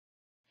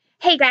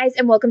Hey guys,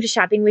 and welcome to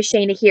Shopping with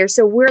Shana here.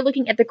 So we're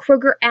looking at the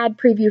Kroger ad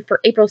preview for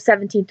April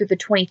 17th through the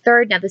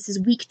 23rd. Now this is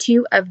week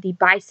 2 of the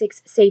Buy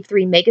 6, Save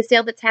 3 mega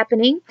sale that's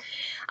happening.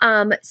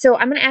 So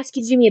I'm going to ask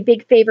you to do me a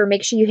big favor.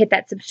 Make sure you hit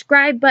that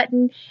subscribe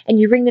button and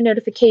you ring the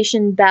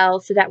notification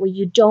bell so that way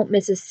you don't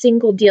miss a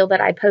single deal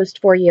that I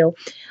post for you.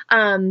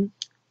 And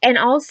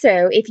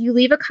also, if you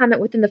leave a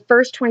comment within the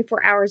first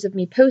 24 hours of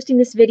me posting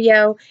this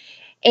video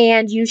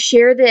and you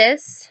share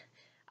this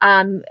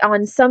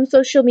on some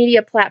social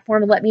media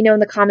platform, and let me know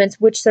in the comments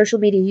which social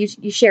media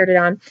you shared it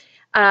on,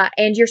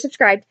 and you're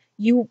subscribed,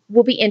 you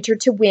will be entered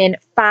to win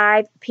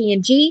 5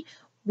 P&G,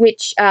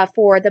 which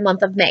for the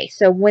month of May.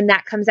 So when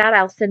that comes out,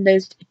 I'll send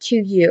those to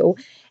you,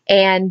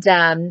 and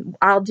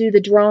I'll do the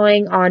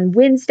drawing on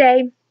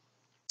Wednesday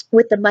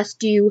with the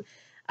must-do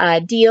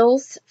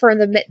deals for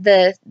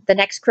the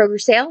next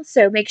Kroger sale.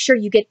 So make sure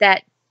you get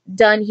that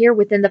done here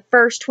within the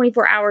first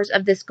 24 hours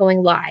of this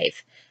going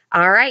live.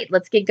 All right,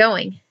 let's get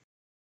going.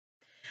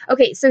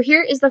 Okay, so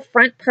here is the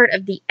front part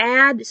of the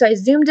ad. So I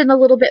zoomed in a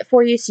little bit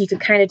for you so you could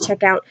kind of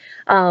check out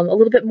a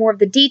little bit more of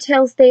the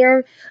details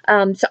there. So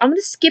I'm going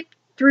to skip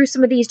through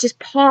some of these. Just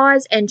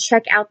pause and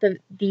check out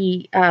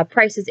the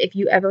prices if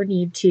you ever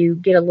need to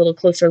get a little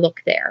closer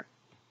look there.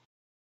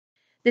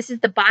 This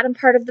is the bottom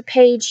part of the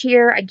page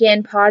here.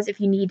 Again, pause if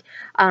you need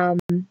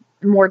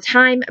more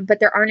time, but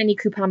there aren't any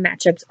coupon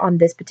matchups on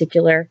this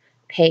particular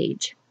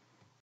page.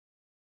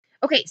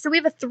 Okay, so we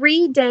have a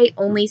 3-day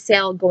only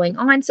sale going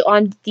on. So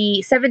on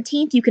the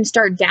 17th, you can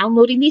start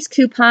downloading these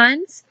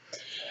coupons.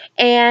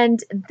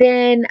 And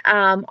then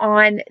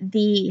on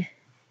the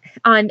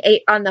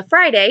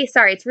Friday,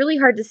 sorry, it's really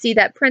hard to see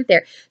that print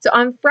there. So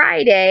on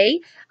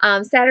Friday,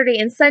 Saturday,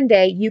 and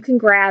Sunday, you can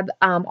grab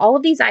all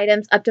of these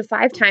items up to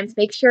 5 times.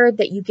 Make sure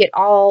that you get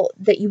all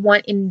that you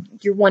want in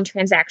your one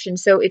transaction.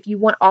 So if you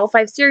want all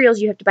 5 cereals,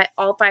 you have to buy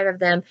all 5 of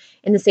them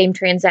in the same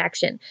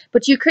transaction.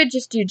 But you could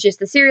just do just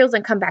the cereals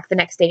and come back the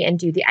next day and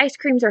do the ice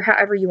creams or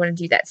however you want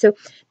to do that. So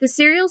the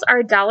cereals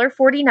are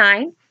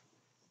 $1.49.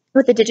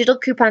 With the digital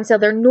coupon sale,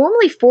 they're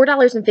normally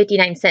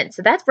 $4.59.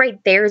 So that's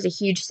right there is a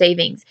huge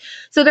savings.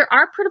 So there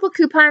are printable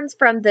coupons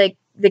from the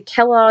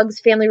Kellogg's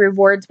Family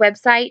Rewards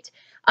website.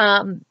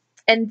 And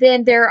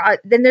then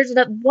there's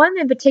one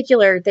in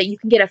particular that you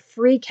can get a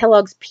free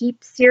Kellogg's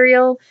Peep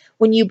cereal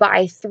when you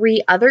buy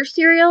 3 other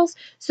cereals.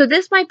 So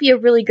this might be a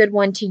really good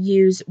one to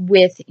use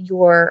with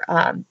your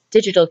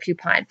digital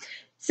coupon.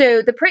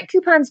 So the print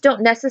coupons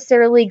don't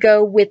necessarily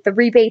go with the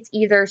rebates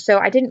either, so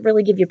I didn't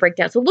really give you a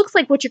breakdown. So it looks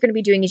like what you're going to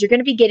be doing is you're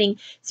going to be getting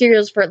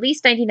cereals for at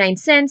least 99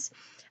 cents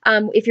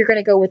if you're going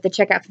to go with the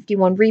Checkout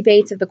 51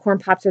 rebates of the Corn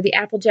Pops or the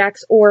Apple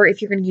Jacks, or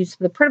if you're going to use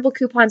the printable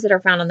coupons that are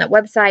found on that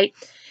website.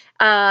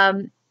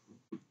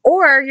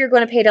 Or you're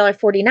going to pay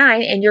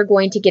 $1.49 and you're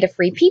going to get a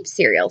free Peep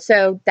cereal.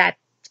 So that's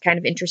kind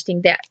of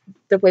interesting that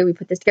the way we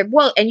put this together.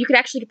 Well, and you could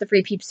actually get the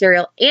free Peep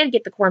cereal and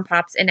get the Corn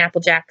Pops and Apple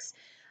Jacks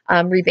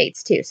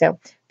rebates too. So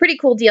pretty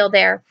cool deal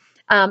there.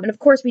 And of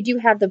course, we do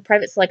have the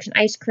private selection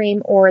ice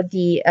cream or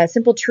the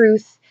Simple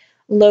Truth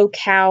low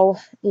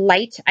cal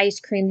light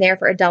ice cream there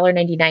for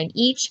 $1.99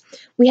 each.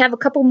 We have a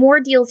couple more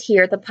deals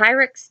here. The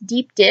Pyrex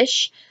deep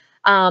dish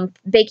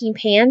baking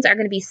pans are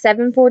going to be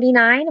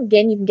 $7.49.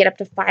 Again, you can get up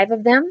to 5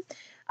 of them.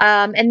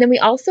 And then we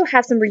also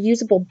have some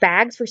reusable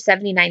bags for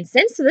 79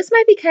 cents. So this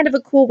might be kind of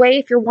a cool way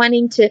if you're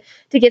wanting to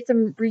get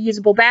some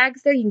reusable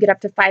bags there. You can get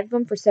up to 5 of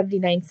them for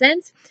 79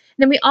 cents.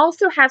 And then we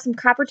also have some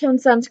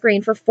Coppertone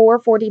sunscreen for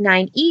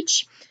 $4.49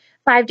 each,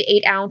 5 to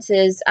 8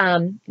 ounces.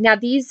 Now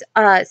these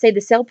say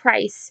the sale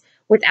price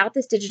without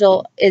this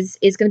digital is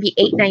going to be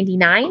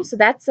 $8.99. So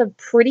that's a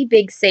pretty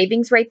big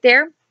savings right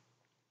there.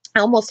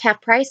 Almost half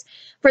price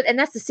and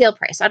that's the sale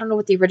price. I don't know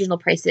what the original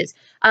price is.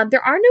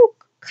 There are no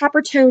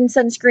Coppertone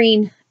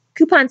sunscreen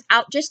coupons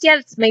out just yet.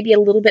 It's maybe a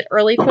little bit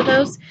early for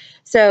those.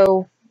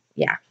 So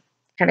yeah,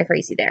 kind of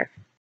crazy there.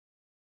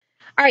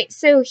 All right,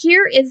 so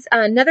here is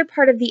another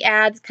part of the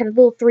ads, kind of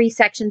little 3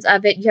 sections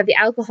of it. You have the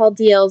alcohol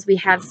deals, we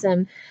have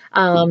some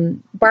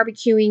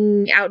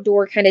barbecuing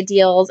outdoor kind of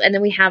deals, and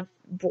then we have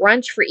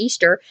brunch for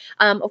Easter.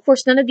 Of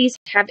course, none of these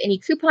have any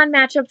coupon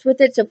matchups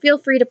with it, so feel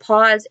free to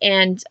pause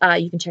and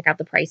you can check out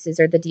the prices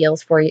or the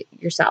deals for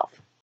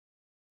yourself.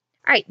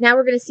 All right, now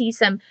we're going to see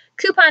some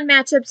coupon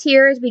matchups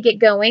here as we get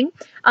going.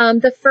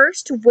 The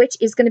first, which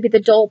is going to be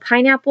the Dole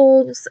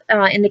pineapples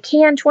in the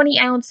can, 20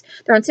 ounce.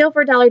 They're on sale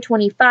for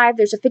 $1.25.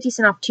 There's a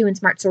 50-cent off 2 in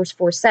Smart Source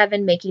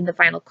 4.7, making the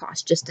final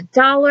cost just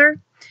 $1.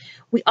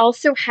 We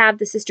also have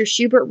the Sister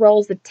Schubert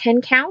rolls, the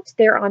 10 count.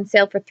 They're on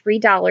sale for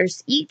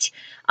 $3 each.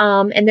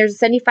 And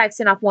there's a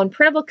 75-cent off 1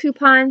 printable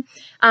coupon.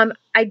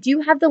 I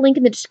do have the link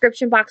in the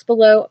description box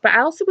below, but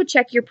I also would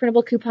check your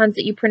printable coupons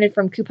that you printed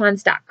from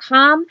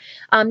coupons.com.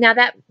 Now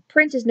that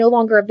print is no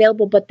longer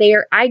available, but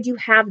I do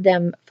have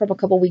them from a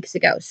couple weeks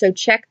ago. So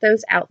check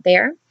those out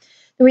there.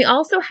 Then we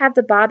also have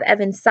the Bob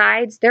Evans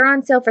sides. They're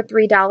on sale for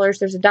 $3.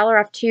 There's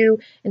 $1 off 2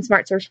 in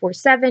Smart Source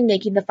 4.7,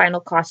 making the final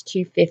cost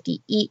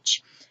 $2.50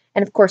 each.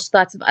 And of course,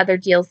 lots of other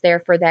deals there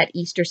for that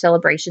Easter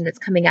celebration that's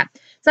coming up.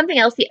 Something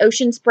else, the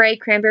Ocean Spray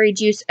cranberry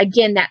juice.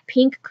 Again, that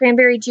pink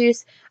cranberry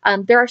juice.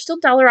 There are still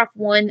 $1 off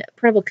one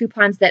printable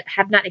coupons that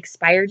have not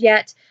expired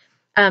yet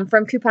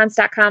from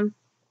coupons.com,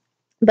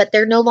 but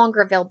they're no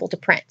longer available to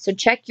print. So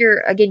check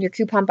your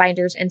coupon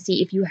binders and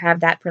see if you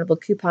have that printable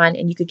coupon,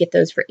 and you could get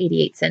those for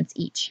 88 cents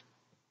each.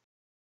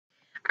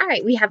 All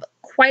right, we have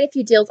quite a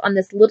few deals on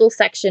this little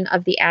section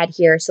of the ad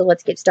here, so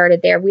let's get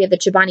started there. We have the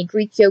Chobani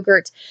Greek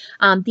yogurt.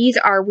 These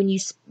are when you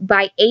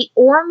buy 8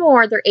 or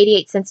more, they're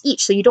 88 cents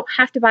each, so you don't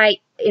have to buy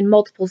in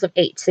multiples of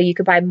 8. So you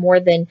could buy more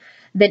than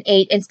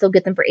 8 and still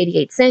get them for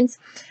 88 cents.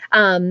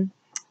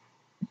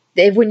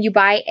 When you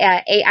buy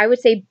 8, I would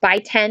say buy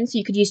 10, so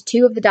you could use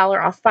 2 of the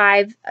 $1 off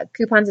 5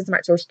 coupons in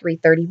Smart Source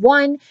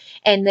 $3.31,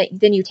 and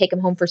then you take them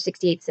home for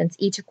 68 cents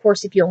each. Of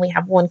course, if you only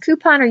have one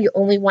coupon or you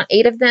only want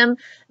 8 of them,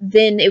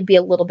 then it would be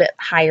a little bit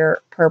higher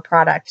per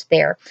product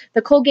there.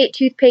 The Colgate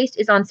toothpaste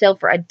is on sale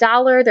for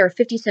 $1. There are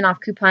 50-cent off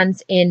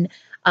coupons in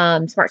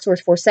Smart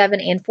Source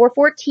 4.7 and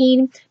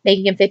 4.14,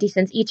 making them 50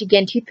 cents each.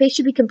 Again, toothpaste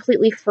should be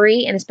completely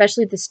free, and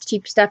especially this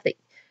cheap stuff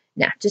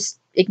just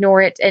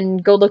ignore it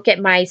and go look at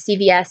my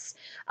CVS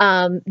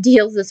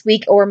deals this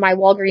week or my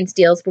Walgreens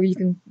deals where you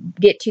can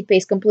get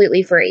toothpaste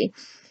completely free.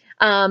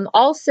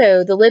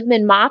 Also, the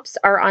Libman mops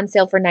are on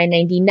sale for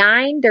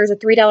 $9.99. There's a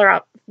 $3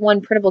 off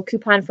one printable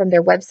coupon from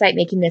their website,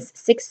 making this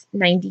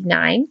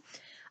 $6.99.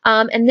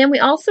 And then we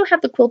also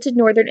have the Quilted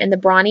Northern and the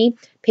Brawny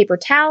paper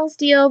towels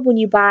deal. When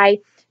you buy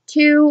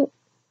 2,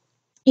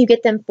 you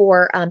get them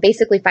for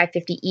basically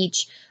 $5.50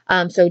 each.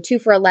 So 2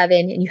 for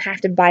 $11, and you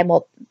have to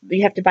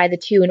buy the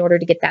 2 in order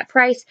to get that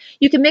price.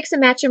 You can mix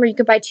and match them, or you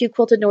can buy 2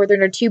 Quilted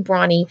Northern or 2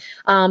 Brawny.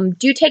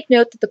 Do take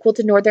note that the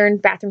Quilted Northern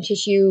bathroom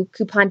tissue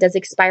coupon does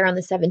expire on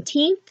the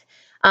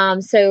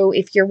 17th. So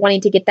if you're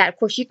wanting to get that, of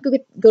course, you can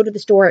go to the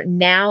store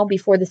now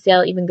before the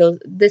sale even goes.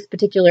 This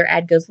particular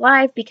ad goes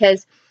live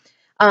because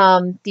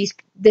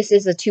this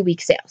is a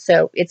 2-week sale,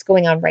 so it's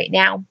going on right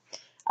now.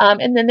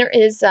 And then there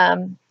is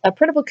a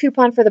printable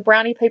coupon for the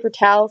Brownie paper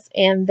towels,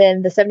 and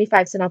then the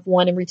 75-cent off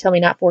one in Retail Me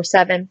Not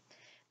 4.7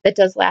 that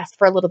does last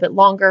for a little bit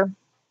longer.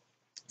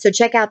 So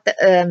check out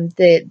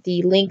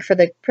the link for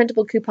the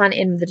printable coupon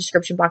in the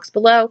description box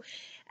below,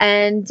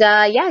 and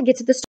get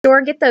to the store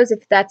and get those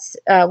if that's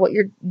what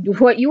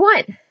you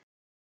want.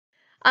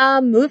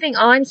 Moving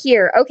on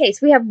here. Okay,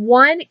 so we have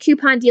one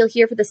coupon deal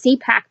here for the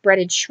C-Pack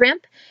breaded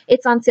shrimp.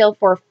 It's on sale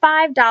for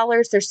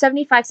 $5. There's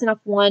 75-cent off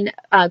one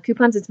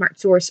coupons in Smart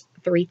Source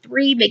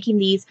 3.3, making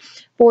these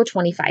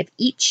 $4.25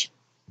 each.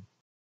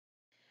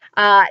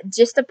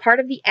 Just a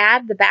part of the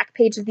ad, the back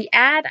page of the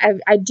ad.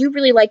 I do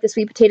really like the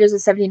sweet potatoes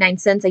at 79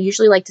 cents. I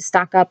usually like to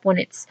stock up when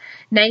it's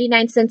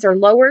 99 cents or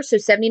lower, so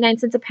 79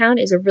 cents a pound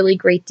is a really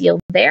great deal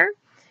there.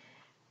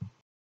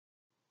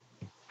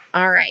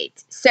 All right,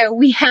 so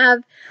we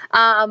have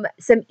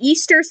some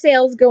Easter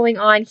sales going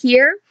on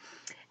here.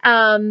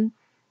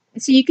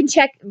 So you can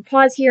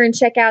pause here and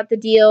check out the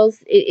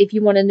deals if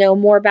you want to know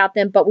more about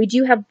them. But we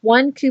do have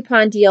one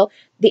coupon deal,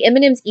 the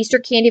M&M's Easter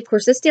candy. Of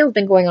course, this deal has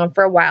been going on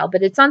for a while,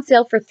 but it's on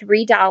sale for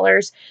 $3.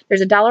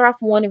 There's a $1 off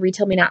one in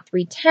Retail Me Not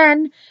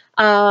 3.10.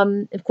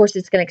 Of course,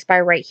 it's going to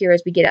expire right here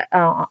as we get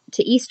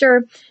to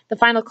Easter. The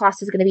final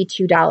cost is going to be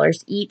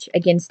 $2 each.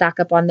 Again, stock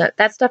up on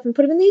that stuff and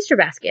put them in the Easter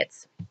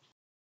baskets.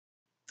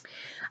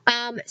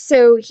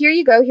 So here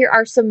you go. Here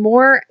are some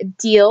more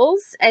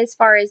deals as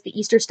far as the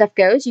Easter stuff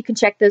goes. You can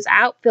check those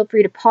out. Feel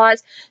free to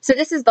pause. So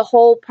this is the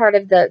whole part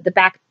of the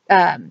back.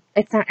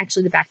 It's not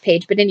actually the back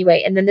page, but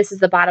anyway. And then this is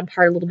the bottom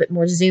part a little bit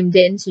more zoomed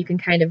in so you can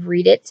kind of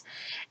read it.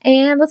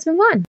 And let's move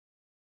on.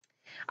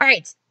 All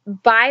right.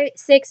 Buy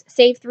 6,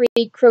 save 3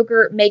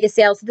 Kroger mega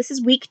sale. So this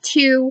is week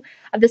 2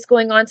 of this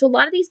going on. So a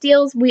lot of these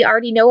deals we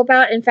already know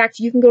about. In fact,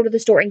 you can go to the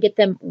store and get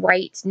them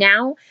right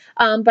now.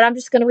 But I'm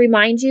just going to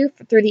remind you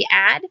through the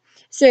ad.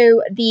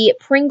 So the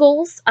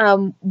Pringles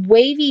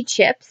wavy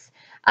chips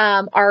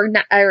are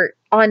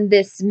on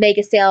this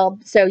mega sale.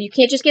 So you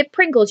can't just get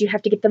Pringles. You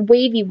have to get the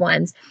wavy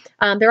ones.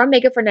 They're on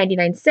mega for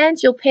 99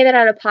 cents. You'll pay that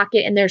out of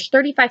pocket, and there's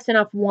 35-cent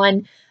off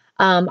one.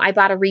 I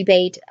bought a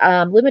rebate,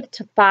 limited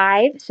to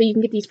 5, so you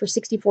can get these for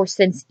 64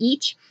 cents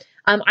each.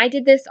 I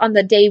did this on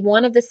the day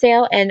 1 of the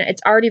sale, and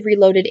it's already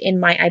reloaded in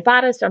my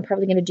Ibotta, so I'm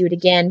probably going to do it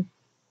again.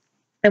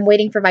 I'm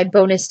waiting for my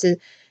bonus to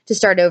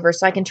start over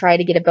so I can try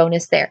to get a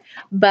bonus there.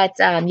 But,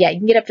 you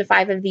can get up to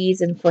 5 of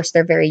these, and of course,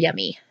 they're very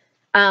yummy.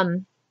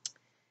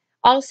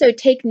 Also,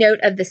 take note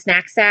of the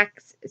snack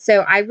sacks. So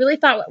I really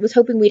was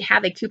hoping we'd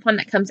have a coupon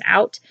that comes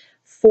out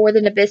for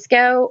the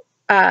Nabisco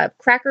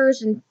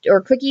crackers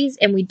or cookies,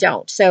 and we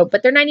don't. So,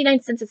 but they're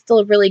 99 cents. It's still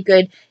a really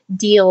good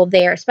deal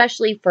there,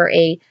 especially for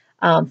a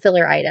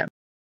filler item.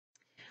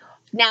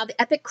 Now,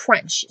 the Epic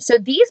Crunch. So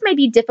these may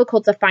be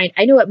difficult to find.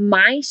 I know at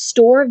my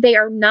store, they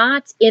are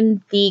not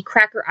in the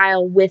cracker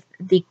aisle with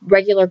the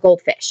regular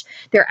goldfish.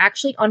 They're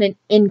actually on an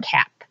end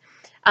cap.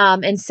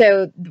 And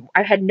so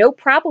I had no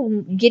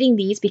problem getting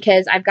these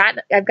because I've got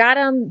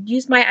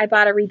used my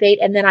Ibotta rebate,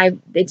 and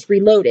then it's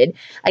reloaded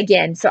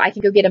again, so I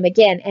can go get them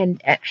again.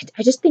 And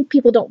I just think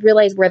people don't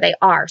realize where they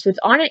are. So it's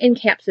on an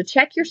end cap. So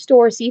check your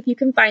store, see if you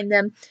can find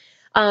them.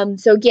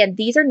 So again,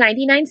 these are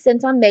 99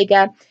 cents on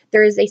Mega.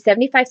 There is a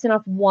 75-cent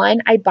off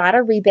one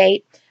Ibotta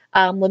rebate,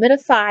 limit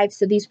of 5.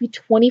 So these would be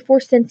 24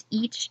 cents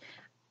each.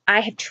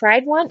 I have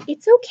tried one.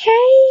 It's okay.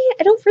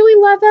 I don't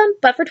really love them,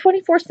 but for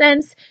 24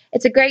 cents,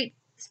 it's a great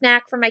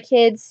snack for my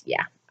kids.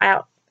 Yeah,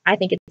 I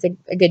think it's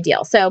a good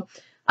deal. So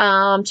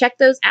check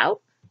those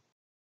out.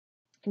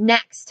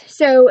 Next,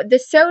 so the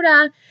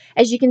soda,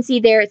 as you can see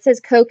there, it says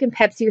Coke and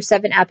Pepsi or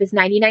 7-Up is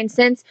 99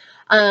 cents.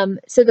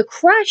 So the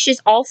Crush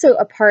is also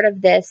a part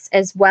of this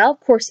as well. Of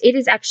course, it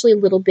is actually a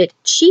little bit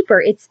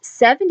cheaper. It's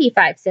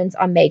 75 cents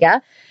on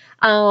Mega.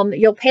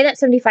 You'll pay that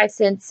 75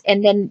 cents,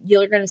 and then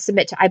you're going to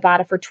submit to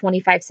Ibotta for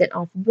 25 cents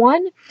off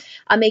one,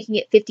 making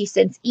it 50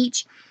 cents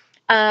each.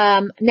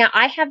 Now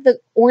I have the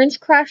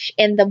Orange Crush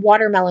and the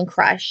Watermelon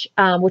Crush,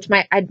 which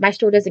my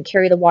store doesn't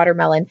carry the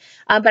watermelon,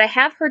 but I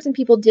have heard some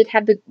people did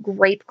have the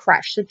Grape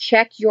Crush. So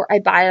check your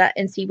Ibotta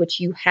and see what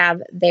you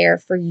have there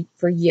for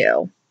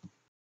you.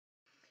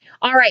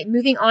 All right,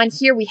 moving on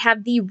here, we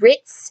have the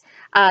Ritz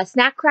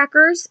snack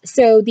crackers.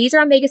 So these are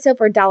on Mega Sale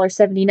for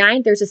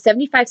 $1.79. There's a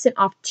 75-cent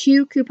off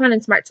 2 coupon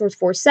in Smart Source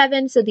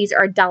 47. So these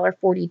are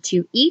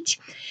 $1.42 each.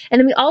 And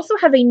then we also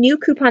have a new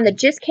coupon that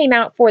just came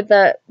out for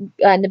the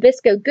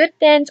Nabisco Good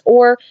Thins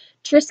or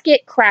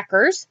Triscuit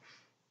crackers.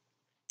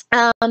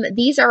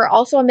 These are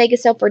also on Mega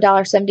Sale for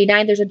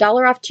 $1.79. There's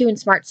 $1 off 2 in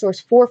Smart Source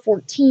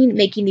 414,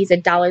 making these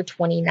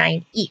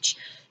 $1.29 each.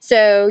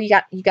 So you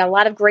got a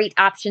lot of great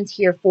options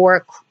here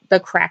for the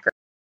cracker.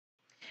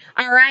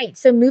 All right,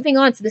 so moving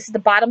on. So this is the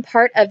bottom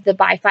part of the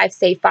Buy 5,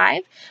 Save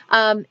 5.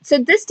 So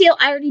this deal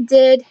I already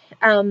did.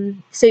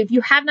 So if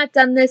you have not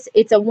done this,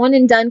 it's a one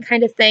and done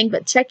kind of thing,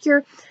 but check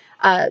your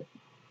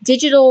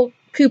digital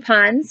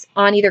coupons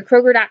on either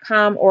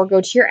Kroger.com or go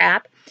to your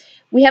app.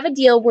 We have a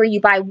deal where you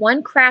buy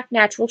 1 Kraft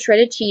Natural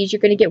shredded cheese, you're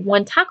going to get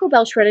 1 Taco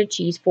Bell shredded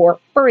cheese for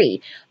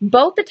free.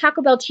 Both the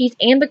Taco Bell cheese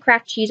and the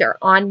Kraft cheese are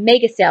on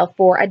Mega Sale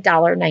for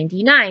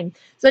 $1.99.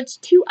 So that's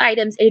 2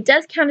 items. And it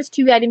does count as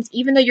 2 items,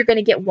 even though you're going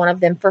to get one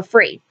of them for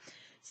free.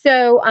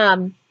 So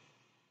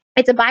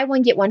it's a buy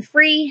one, get one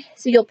free.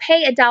 So you'll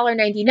pay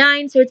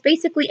 $1.99. So it's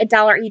basically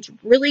 $1 each.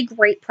 Really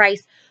great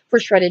price for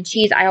shredded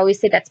cheese. I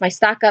always say that's my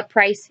stock up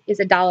price is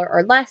 $1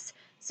 or less.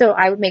 So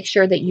I would make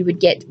sure that you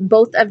would get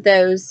both of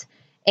those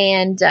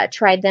and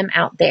try them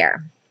out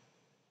there.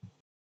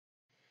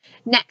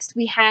 Next,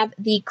 we have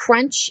the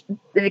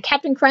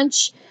Captain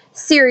Crunch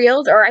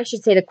cereals, or I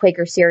should say the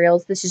Quaker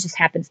cereals. This just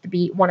happens to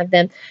be one of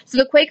them. So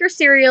the Quaker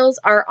cereals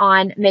are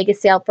on Mega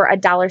Sale for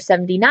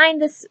 $1.79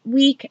 this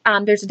week.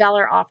 There's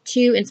 $1 off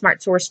 2 in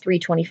Smart Source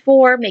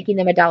 324, making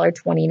them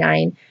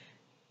 $1.29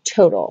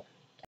 total.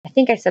 I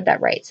think I said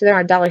that right. So they're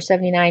on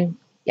 $1.79.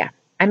 Yeah,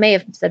 I may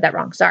have said that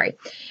wrong. Sorry.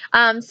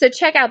 So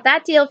check out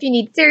that deal if you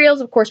need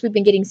cereals. Of course, we've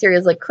been getting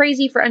cereals like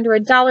crazy for under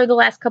 $1 the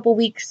last couple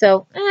weeks.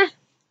 So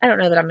I don't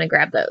know that I'm going to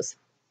grab those.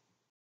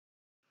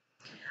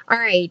 All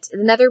right.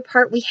 Another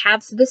part we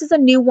have, so this is a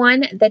new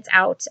one that's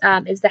out,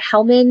 is the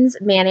Hellmann's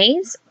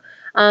mayonnaise.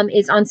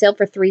 Is on sale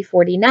for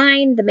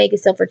 $3.49. The Mega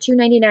Sale for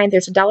 $2.99.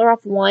 There's $1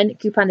 off 1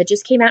 coupon that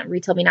just came out in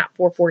Retail Me Not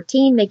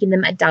 $4.14, making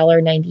them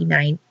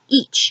 $1.99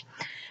 each.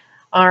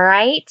 All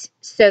right.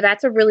 So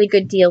that's a really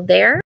good deal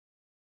there.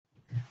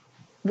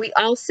 We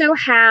also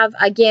have,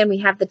 again, we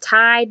have the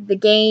Tide, the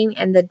Gain,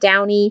 and the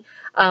Downy.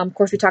 Of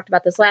course, we talked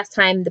about this last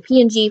time. The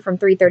P&G from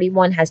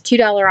 $3.31 has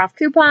 $2 off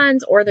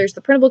coupons, or there's the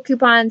printable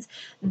coupons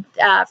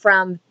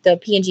from the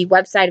P&G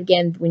website.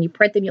 Again, when you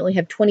print them, you only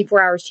have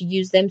 24 hours to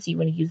use them, so you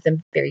want to use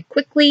them very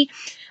quickly.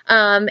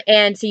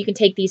 And so you can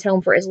take these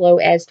home for as low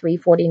as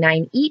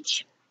 $3.49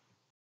 each.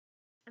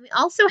 We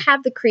also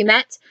have the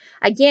Cremette.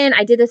 Again,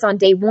 I did this on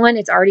day 1.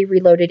 It's already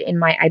reloaded in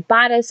my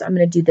Ibotta, so I'm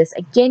going to do this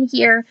again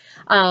here.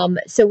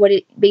 So what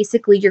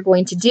basically you're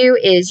going to do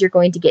is you're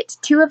going to get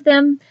 2 of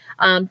them.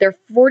 They're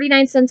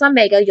 49 cents on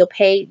Mega. You'll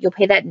pay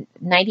that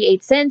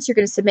 98 cents. You're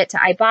going to submit to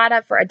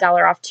Ibotta for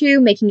 $1 off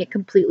 2, making it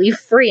completely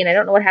free. And I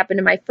don't know what happened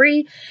to my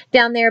free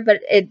down there,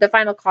 but the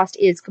final cost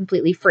is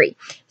completely free.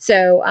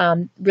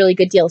 So really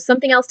good deal.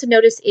 Something else to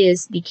notice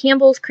is the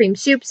Campbell's cream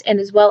soups, and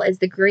as well as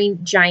the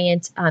Green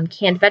Giant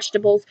canned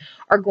vegetables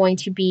are going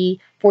to be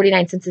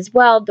 49 cents as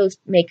well. Those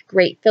make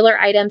great filler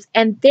items.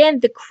 And then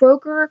the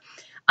Kroger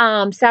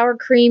sour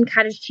cream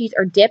cottage cheese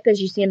or dip,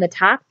 as you see in the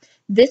top.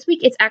 This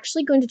week, it's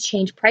actually going to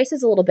change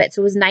prices a little bit.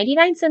 So it was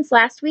 99 cents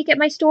last week at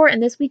my store,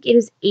 and this week it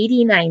is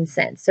 89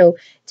 cents. So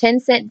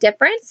 10-cent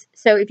difference.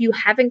 So if you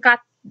haven't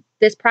got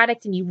this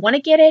product and you want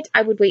to get it,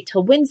 I would wait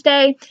till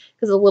Wednesday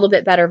because it's a little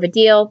bit better of a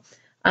deal.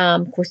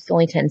 Of course, it's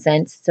only 10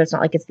 cents, so it's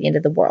not like it's the end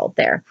of the world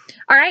there.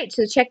 All right,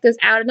 so check this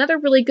out. Another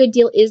really good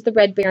deal is the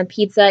Red Baron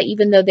pizza,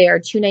 even though they are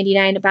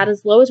 $2.99, about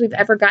as low as we've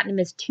ever gotten them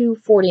is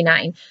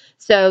 $2.49.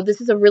 So this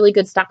is a really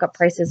good stock up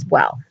price as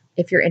well,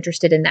 if you're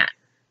interested in that.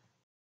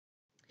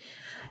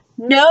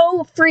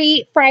 No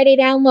free Friday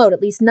download,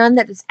 at least none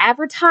that is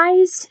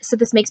advertised. So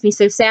this makes me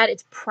so sad.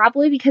 It's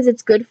probably because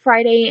it's Good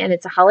Friday and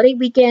it's a holiday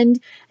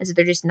weekend. And so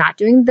they're just not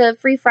doing the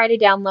free Friday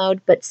download.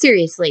 But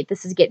seriously,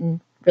 this is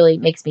getting really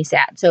makes me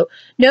sad. So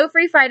no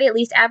free Friday, at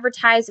least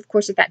advertised. Of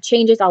course, if that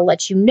changes, I'll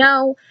let you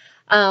know.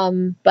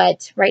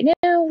 But right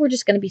now, we're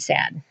just going to be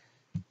sad.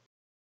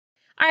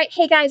 All right,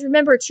 hey guys,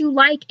 remember to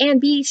like and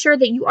be sure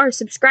that you are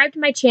subscribed to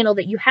my channel,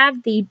 that you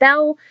have the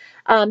bell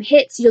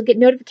hit so you'll get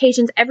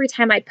notifications every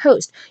time I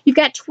post. You've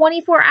got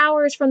 24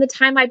 hours from the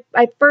time I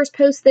first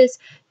post this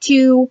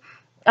to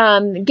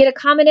get a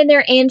comment in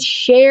there and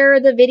share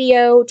the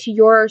video to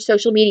your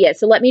social media.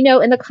 So let me know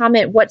in the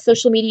comment what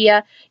social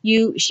media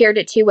you shared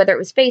it to, whether it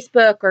was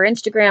Facebook or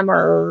Instagram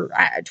or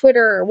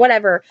Twitter or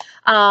whatever.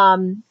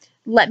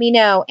 Let me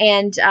know,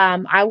 and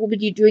I will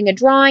be doing a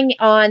drawing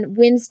on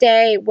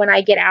Wednesday when I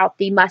get out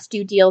the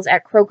must-do deals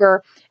at Kroger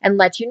and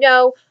let you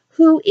know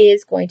who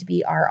is going to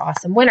be our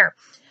awesome winner.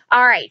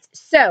 All right,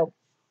 so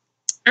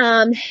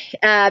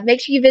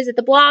make sure you visit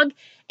the blog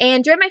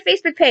and join my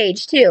Facebook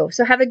page too.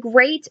 So have a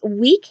great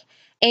week,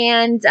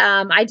 and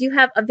I do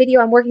have a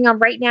video I'm working on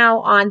right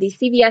now on the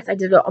CVS. I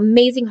did an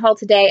amazing haul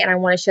today, and I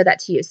want to show that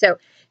to you. So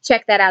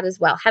check that out as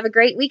well. Have a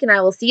great week, and I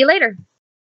will see you later.